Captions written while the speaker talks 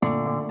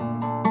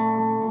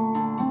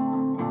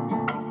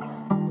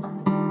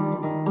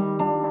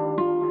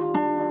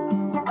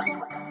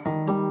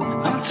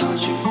I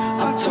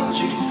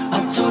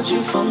told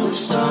you from the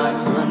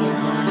start.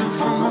 Running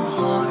from my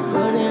heart.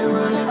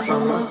 Running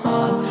from my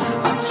heart.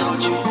 I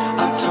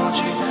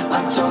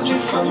told you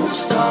from the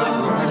start.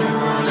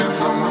 Running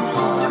from my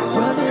heart.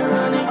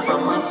 Running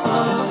from my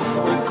heart.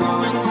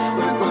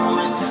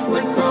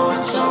 We're growing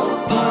so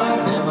apart.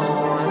 Never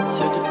wanted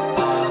to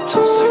depart.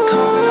 Toss a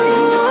cover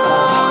in your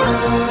heart.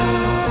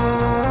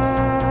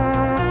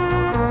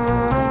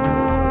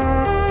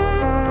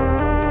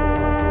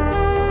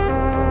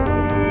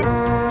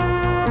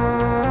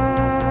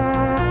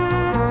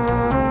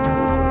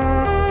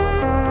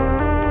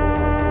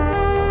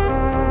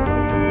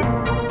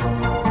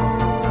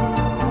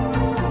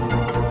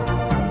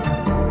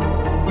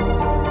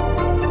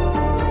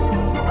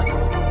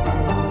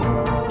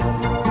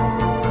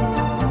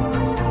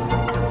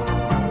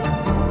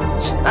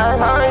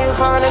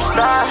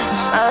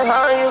 I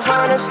hung you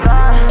from the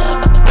start.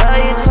 Girl,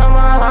 you took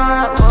my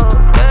heart.